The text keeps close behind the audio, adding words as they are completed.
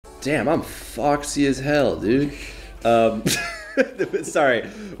Damn, I'm foxy as hell, dude. Sorry.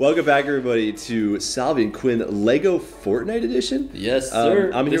 Welcome back, everybody, to Salvy and Quinn Lego Fortnite Edition. Yes,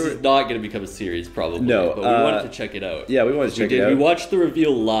 sir. This is not going to become a series, probably. No, but we wanted to check it out. Yeah, we wanted to check it out. We watched the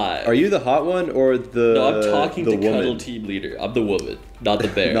reveal live. Are you the hot one or the? No, I'm talking to woman? Cuddle Team Leader. I'm the woman, not the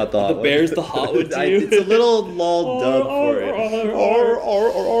bear. Not the hot The bear's the hot one to you. It's a little lull dub for it.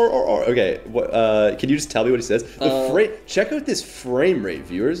 Okay, can you just tell me what he says? Check out this frame rate,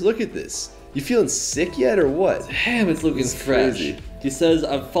 viewers. Look at this. You feeling sick yet or what? Damn, it's looking fresh. Crazy. He says,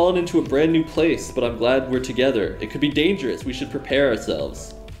 I've fallen into a brand new place, but I'm glad we're together. It could be dangerous. We should prepare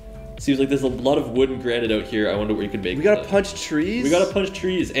ourselves. Seems like there's a lot of wood and granite out here. I wonder what you can make. We gotta punch trees? We gotta punch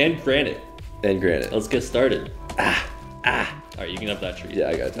trees and granite. And granite. Let's get started. Alright, you can have that tree. Yeah,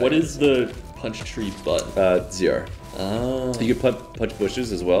 I got it. What is the punch tree button? ZR. Oh. You can punch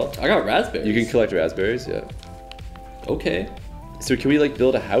bushes as well. I got raspberries. You can collect raspberries, yeah. Okay. So can we like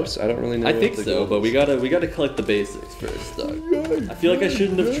build a house? I don't really know. I think so, but we gotta collect the basics first, Doug. I feel like I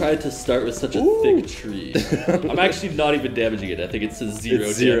shouldn't have tried to start with such a thick tree. I'm actually not even damaging it. I think it says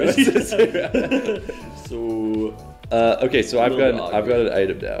zero damage. So okay, so I've got an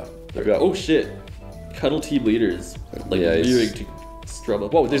item now. Oh shit. Cuddle Team Leaders like rearing to strum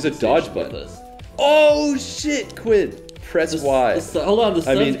up. Whoa, there's a dodge button. Oh shit, Quinn. Press Y. Hold on, the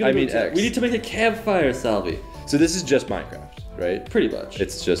sun's gonna I mean X. We need to make a campfire, Salvy. So this is just Minecraft, right? Pretty much.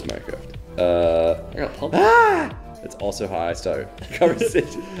 It's just Minecraft. I got pumped. It's also how I start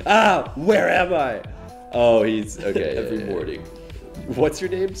conversation. Where am I? Oh, he's okay. Every morning. What's your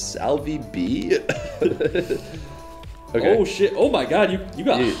name? Salvy B? Okay. Oh shit! Oh my god! You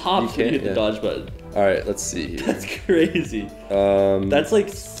got hopped when you hit the dodge button. All right, let's see. That's crazy. That's like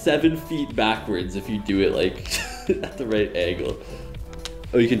 7 feet backwards if you do it like at the right angle.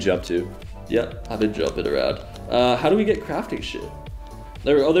 Oh, you can jump too. Yeah, I've been jumping around. How do we get crafting shit?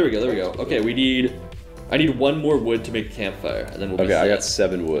 There we go. Okay, I need 1 more wood to make a campfire, and then we'll be set. I got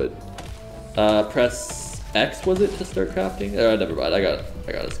 7 wood. Press X, was it, to start crafting? Never mind. I got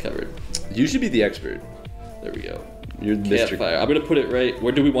us covered. You should be the expert. There we go. You're the campfire. I'm gonna put it right.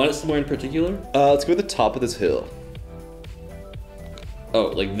 Where do we want it? Somewhere in particular? Let's go to the top of this hill. Oh,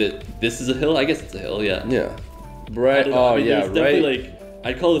 like this is a hill? I guess it's a hill. Yeah. Yeah. Right. Right. Like,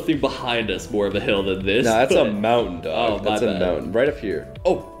 I'd call the thing behind us more of a hill than this. No, that's a mountain, dog. Oh, that's a mountain. Right up here.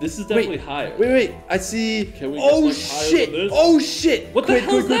 Oh, this is definitely higher. Wait. I see. Can we shit. Oh, shit. What the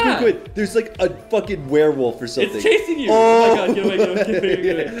hell is that? Quick. There's like a fucking werewolf or something. It's chasing you. Oh my god, get away.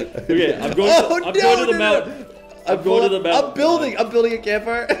 Okay, I'm going to the mountain. I'm going to the mountain. I'm building a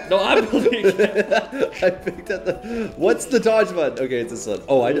campfire. No, I'm building a campfire. I picked up the... What's the dodge button? Okay, it's a sun.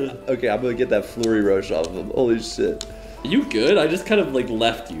 Oh, okay, I'm gonna get that flurry rush off of him. Holy shit. You good? I just kind of like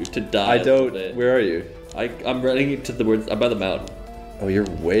left you to die. I don't. Where are you? I'm running to the words. I'm by the mountain. Oh, you're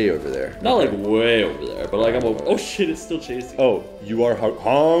way over there. Not like way over there, but like I'm over. Oh shit, it's still chasing. Oh, you are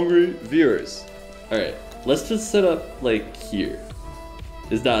hungry viewers. All right, let's just set up like here.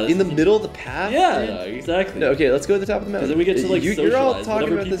 Is that in the middle of the path? Yeah, no, exactly. No, okay, let's go to the top of the mountain. Because then we get to like socialize. You're all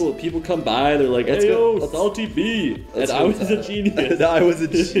talking about people come by, they're like, "Hey, yo, Salty B," and I was a genius. I was a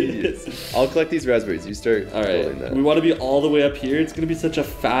genius. I'll collect these raspberries. You start. All right. That. We want to be all the way up here. It's gonna be such a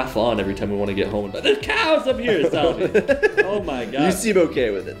faff on every time we want to get home. There's cows up here, Salty. Oh my god. You seem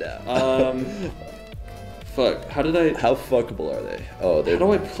okay with it now. Fuck. How fuckable are they? Oh, how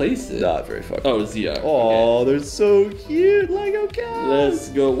do I place it? Not very fuckable. Oh, ZR. Oh, they're so cute, Lego cows. Let's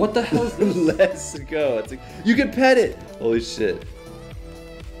go. What the hell is this? Let's go. It's like, you can pet it. Holy shit.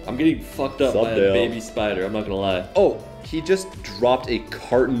 I'm getting fucked up by a baby spider. I'm not gonna lie. Oh, he just dropped a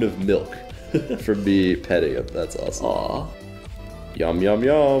carton of milk from me petting him. That's awesome. Aw. Yum yum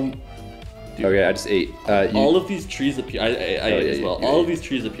yum. Dude, okay, I just ate. All of these trees up here, I ate as well. All of these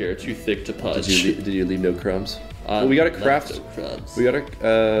trees up here are too thick to punch. Did you leave no crumbs? Well, we gotta craft. We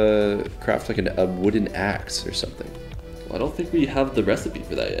gotta craft like a wooden axe or something. Well, I don't think we have the recipe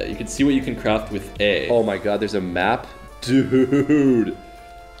for that yet. You can see what you can craft with A. Oh my god, there's a map, dude.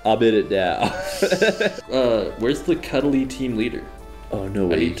 I'm in it now. Where's the cuddly team leader? Oh no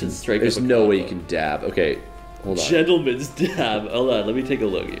way. There's no way you can dab. Okay, hold on. Gentleman's dab. Hold on, let me take a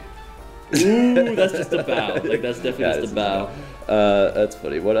look. Ooh, that's just a bow. Like, that's definitely just a bow. That's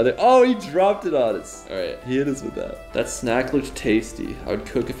funny. What other... Oh, he dropped it on us. All right. He hit us with that. That snack looked tasty. I would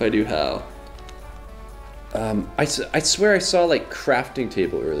cook if I knew how. I swear I saw, like, crafting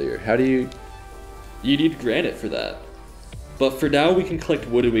table earlier. How do you... You need granite for that. But for now, we can collect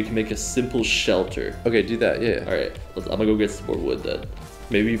wood and we can make a simple shelter. Okay, do that, yeah. All right. I'm going to go get some more wood then.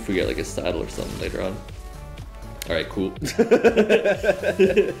 Maybe if we get, like, a saddle or something later on. All right, cool. Like,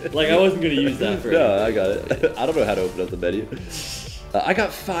 I wasn't going to use that for No, I got it. I don't know how to open up the menu. I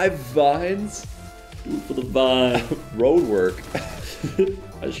got 5 vines. Do it for the vine. Road work.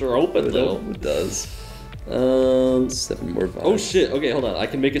 I sure hope it though. It does. 7 more vines. Oh shit. Okay, hold on. I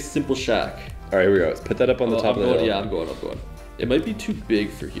can make a simple shack. All right, here we go. Let's put that up on the top of the hill. Yeah, I'm going. It might be too big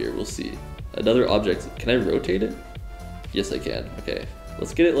for here. We'll see. Another object. Can I rotate it? Yes, I can. Okay.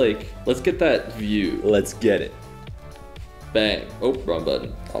 Let's get it let's get that view. Let's get it. Bang. Oh, wrong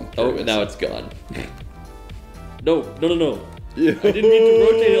button. Oh, and now it's gone. No. Yeah. I didn't mean to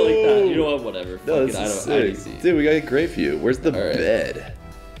rotate it like that. You know what? Whatever. No, Fuck it. this is I don't sick. see. Dude, we got a great view. Where's the bed?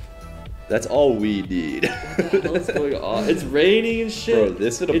 That's all we need. What the hell's going on? It's raining and shit. Bro,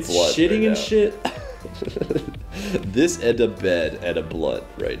 this and a It's blunt shitting right and now. shit. This and a bed and a blunt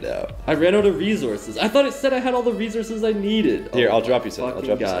right now. I ran out of resources. I thought it said I had all the resources I needed. Here, Oh, I'll drop you some.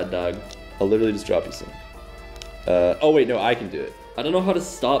 fucking God, dog. I'll literally just drop you some. Oh wait, no, I can do it. I don't know how to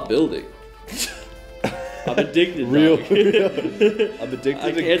stop building. I'm addicted. Real. dog. I'm addicted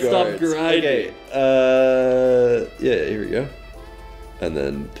I to can't stop guards. grinding. Okay. Yeah, here we go. And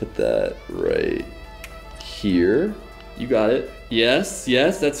then put that right here. You got it. Yes,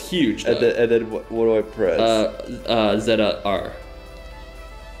 that's huge. And then what do I press? ZR.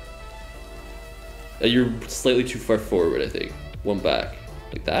 You're slightly too far forward, I think. One back.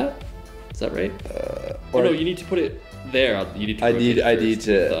 Like that? Is that right? Or no, you need to put it there. You need to I need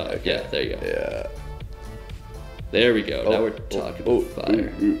to. Okay. Yeah, there you go. Yeah. There we go. Now we're talking about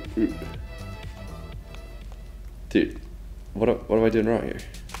fire. Dude, what am I doing wrong here?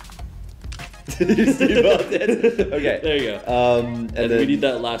 You see about that? Okay. There you go. And then then we need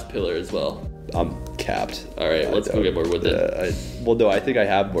that last pillar as well. I'm capped. All right, let's go get more wood then. Well, no, I think I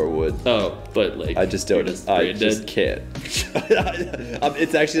have more wood. Oh, but like I just don't. I just can't.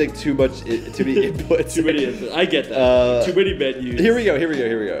 It's actually like too much. Too many inputs. Too many inputs. I get that. Too many menus. Here we go.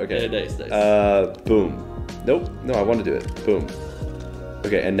 Okay. Yeah, nice. Boom. Nope. No, I want to do it. Boom.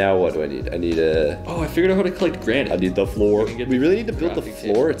 Okay, and now what do I need? I need a... Oh, I figured out how to collect granite. I need the floor. We really need to build the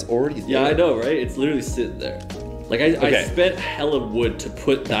floor? It's already there. Yeah, I know, right? It's literally sitting there. Like, I spent hella wood to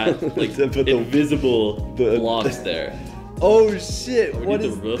put that, like, invisible blocks there. Oh, shit. What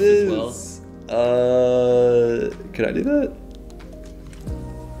is this? Can I do that?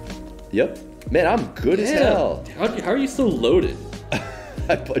 Yep. Man, I'm good as hell. How are you so loaded?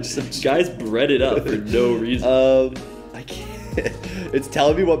 I punched some... Guys bred it up for no reason. I can't. It's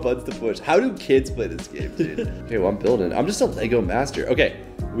telling me what buttons to push. How do kids play this game, dude? Okay, well, I'm building. I'm just a Lego master. Okay,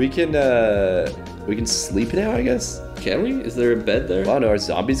 we can sleep now, I guess. Can we? Is there a bed there? I don't know. Are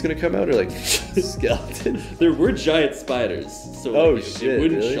zombies gonna come out or like skeletons? There were giant spiders, so it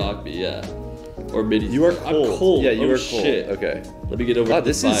wouldn't shock me. Yeah. Or mini. You are cold. I'm cold. Yeah, you are cold. Shit. Okay. Let me get over to the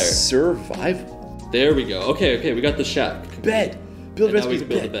this fire. Is survival. There we go. Okay, we got the shack. Bed. Build recipes. Now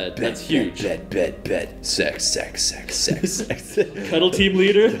we can build a bed. That's huge. Bed. Sex. Cuddle team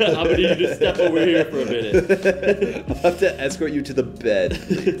leader, I'm gonna need you to step over here for a minute. I'll have to escort you to the bed,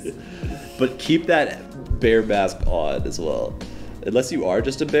 please. But keep that bear mask on as well. Unless you are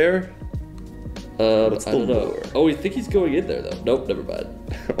just a bear. I don't know. Oh, I think he's going in there though. Nope, never mind.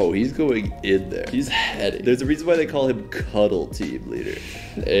 Oh, he's going in there. He's heading. There's a reason why they call him Cuddle Team Leader.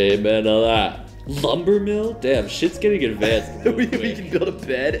 Amen to that. Lumber mill? Damn, shit's getting advanced. we can build a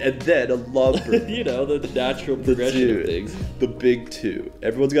bed and then a lumber. You know, the natural progression of things. The big two.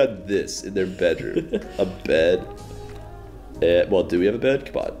 Everyone's got this in their bedroom. A bed. Well, do we have a bed?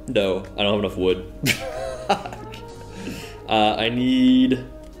 Come on. No, I don't have enough wood. I need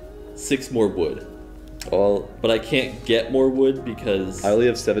 6 more wood. But I can't get more wood because... I only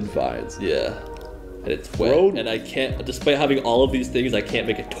have 7 vines. Yeah. And it's wet. And I can't, despite having all of these things, I can't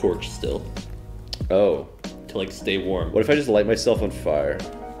make a torch still. Oh. To like stay warm. What if I just light myself on fire?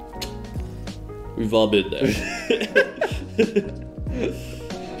 We've all been there.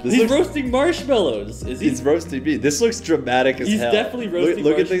 He's roasting marshmallows. Is he? He's roasting me. This looks dramatic as hell. He's definitely roasting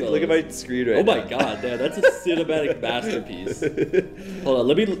marshmallows. Look at my screen right now. Oh my god, damn, that's a cinematic masterpiece. Hold on,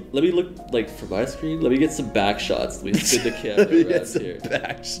 let me look like for my screen. Let me get some back shots. Let me spin the camera around here.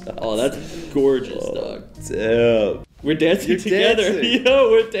 Back shots. Oh, that's gorgeous, dog. Damn. We're dancing together. Dancing. Yo,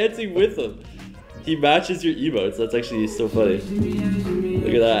 we're dancing with him. He matches your emotes. That's actually so funny.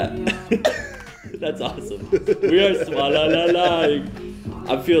 Look at that. That's awesome. We are swalalalai.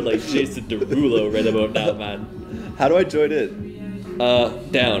 I'm feeling like Jason Derulo right about now, man. How do I join in?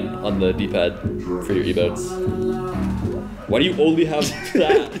 Down on the D-pad for your emotes. Why do you only have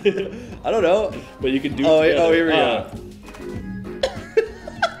that? I don't know. But you can do here we go.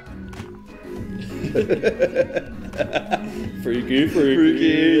 Freaky,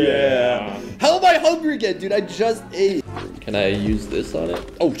 yeah. How am I hungry again, dude? I just ate. Can I use this on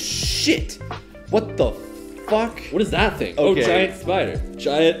it? Oh, shit. What the fuck? What is that thing? Okay. Oh, giant spider.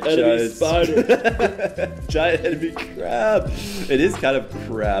 Giant enemy spider. Giant enemy crab. It is kind of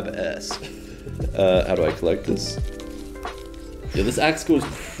crab-esque. How do I collect this? Yeah, this axe goes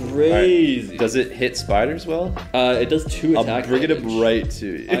crazy. Right. Does it hit spiders well? It does 2 attack. I'm bringing him right to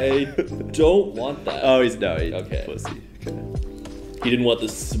you. I don't want that. Oh, he's okay. Pussy. Okay. He didn't want the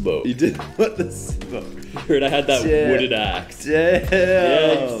smoke. He didn't want the smoke. You heard I had that wooden axe. Damn.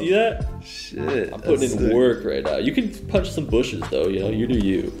 Yeah, you see that? Shit. I'm putting in work right now. You can punch some bushes though, you know, you do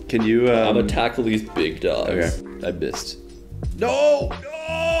you. Can you I'm gonna tackle these big dogs. Okay. I missed. No!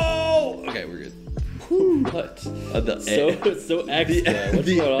 Okay, we're good. What? The egg. So extra. What's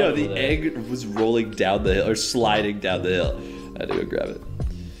going on no, over the there? egg was rolling down the hill, or sliding down the hill. I had to go grab it.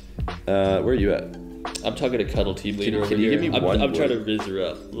 Where are you at? I'm talking to Cuddle Team Leader over Can you here. give me I'm one trying to wood? riz her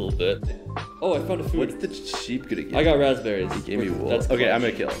up a little bit. Oh, I found a food. What's the sheep gonna get? I got raspberries. He gave me wool. That's Okay, clutch. I'm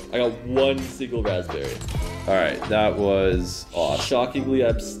gonna kill him. I got 1 single raspberry. Alright, that was awesome. Shockingly,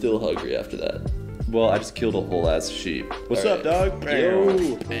 I'm still hungry after that. Well, I just killed a whole ass sheep. What's All up, dog? Yo,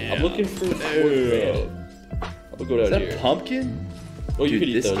 I'm looking for granite. I'm gonna go Is down that here. pumpkin? Oh, you Dude, could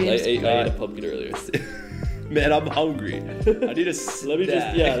eat this those. I game's ate got- a pumpkin earlier. Man, I'm hungry. I need a snack. Let me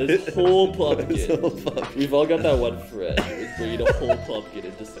just, this whole pumpkin. This whole pumpkin. We've all got that one friend who's bringing a whole pumpkin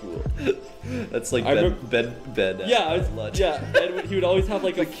into school. That's like I Ben. remember- Yeah, lunch. And he would always have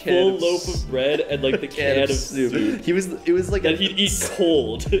like a can full of loaf of bread and like the can of soup. It was like That he'd eat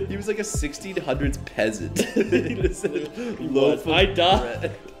cold. He was like a 1600s peasant. He just said, loaf of I died.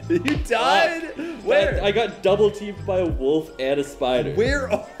 bread. You died? Where? I got double teamed by a wolf and a spider. Where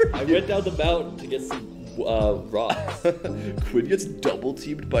are you? I went down the mountain to get some rocks. Quinn gets double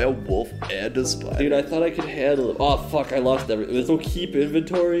teamed by a wolf and a spider. Dude, I thought I could handle it. Oh fuck, I lost everything. There's no keep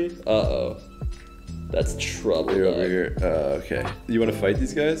inventory. Uh-oh. That's trouble. You're over dog. here. Okay. You want to fight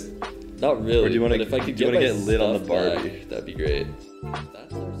these guys? Not really. Or do you wanna- but if I could do you get, wanna my get lit on the stuff Barbie? back, that'd be great.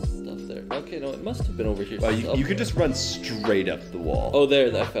 That's our stuff there. Okay, no, it must have been over here. Wow, you somewhere. could just run straight up the wall. Oh,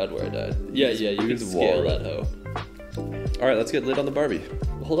 there, I found where I died. Yeah, you can use the scale wall. that hoe. All right, let's get lit on the Barbie.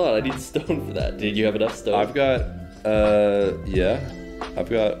 Hold on, I need stone for that. Did you have enough stone? I've got, yeah. I've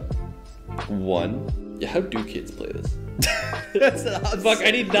got 1. Yeah, how do kids play this? That's Fuck,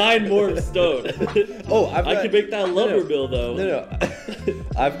 I need 9 more stone. Oh, I've got, I could make that lumber mill though. No.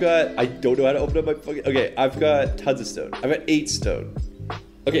 I've got, I don't know how to open up my fucking, okay, I've got tons of stone. I've got 8 stone.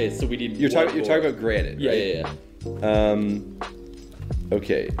 Okay, so we need. You're one talking more. about granite, Yeah, right? yeah.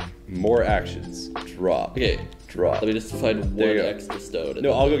 Okay, more actions. Drop. Okay, Drop. let me just find There 1 you go. extra stone. and No,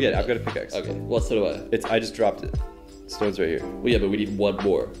 then I'll go we'll get it. do I've got a that. pickaxe. Okay, well, so do I. I just dropped it. Stone's right here. Well, yeah, but we need 1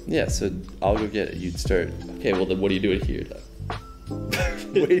 more. Yeah, so I'll go get it. You'd start. Okay, well then what are you doing here? Doug?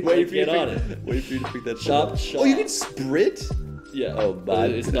 Wait for you Get to on pick, it. Wait for you to pick that Chop, shit up. chop. Oh, you can sprint? Yeah. Oh, but my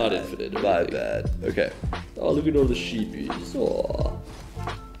it's bad. not infinite. Or My anything. bad. Okay. Oh, look at all the sheepies. Aw.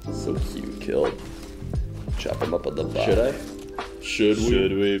 So cute. Killed. Chop them up on the bottom. Should I? Should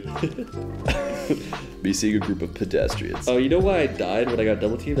we? Be seeing a group of pedestrians. Oh, you know why I died when I got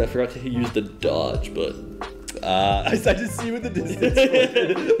double teamed? I forgot to use the dodge button. I just see you in the distance.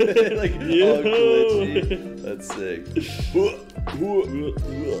 Like, Yo. all glitchy. That's sick.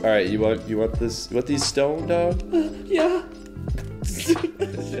 All right, you want this? You want these stone, dog? Yeah.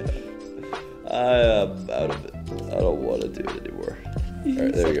 I am out of it. I don't want to do it anymore. All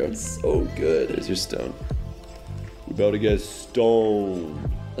right, there you go. So good. There's your stone. We're about to get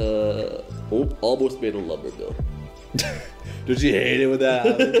stone. Oh, almost made a lumber mill. Don't you hate it when that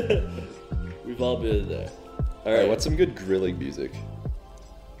happens? We've all been there. All right, what's some good grilling music?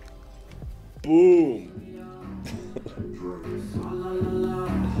 Boom.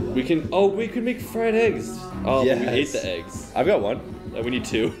 We can. Oh, we could make fried eggs. Oh, but we ate Yes. the eggs. I've got 1. We need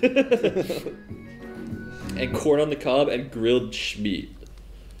 2. And corn on the cob and grilled schmeat.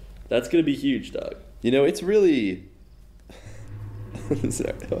 That's gonna be huge, dog. You know, it's really.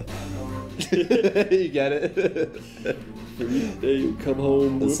 Sorry. You get it? Every day you come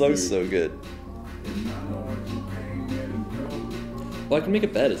home. This song's so good. Well, I can make a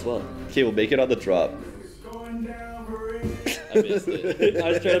bed as well. Okay, we'll make it on the drop. I missed it. I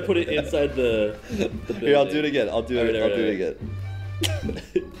was trying to put it inside the Here, I'll do it again. I'll do it. Alright, I'll do it alright.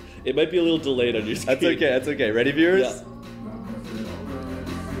 again. It might be a little delayed on your screen. That's okay. That's okay. Ready, viewers? Yeah.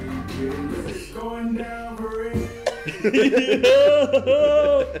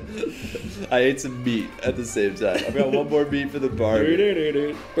 I ate some meat at the same time. I've got 1 more meat for the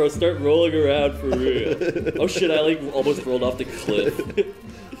Barbie. Bro, start rolling around for real. Oh shit, I like almost rolled off the cliff.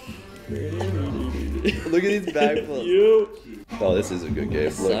 Look at these backflips. You, Oh, this is a good game.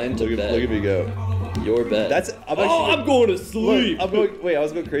 Assigned to Look bed. at me go. your bed. That's. I'm oh, actually, I'm going to Look, sleep. I'm going. Wait, I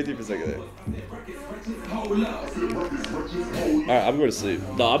was going crazy for a second there. Alright, I'm going to sleep.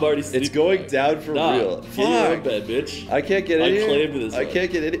 No, I'm already sleeping. It's going down for real. Get in your own bed, bitch. I can't get in here. I claimed this I one.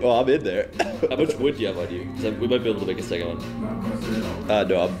 can't get in. Oh, I'm in there. How much wood do you have on you? 'Cause we might be able to make a second one.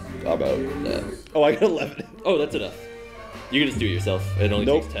 No, I'm out. Oh, I got 11. Oh, that's enough. You can just do it yourself. It only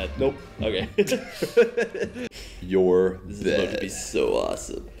takes 10. Nope. Okay. Your This is bed. about to be so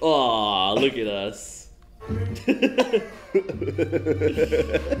awesome. Aw, look at us.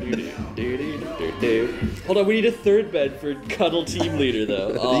 Hold on, we need a third bed for cuddle team leader though.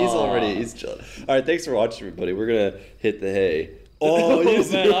 He's chilling. All right, thanks for watching, everybody. We're gonna hit the hay. Oh,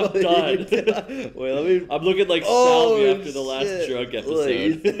 man, I'm done. Wait, let me. I'm looking like Salvy after the last drunk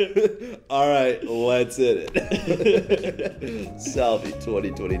episode. All right, let's hit it. Salvy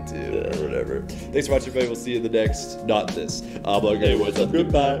 2022 or whatever. Thanks for watching, everybody. We'll see you in the next. Not this. Hey, what's up?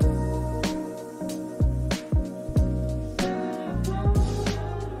 Goodbye.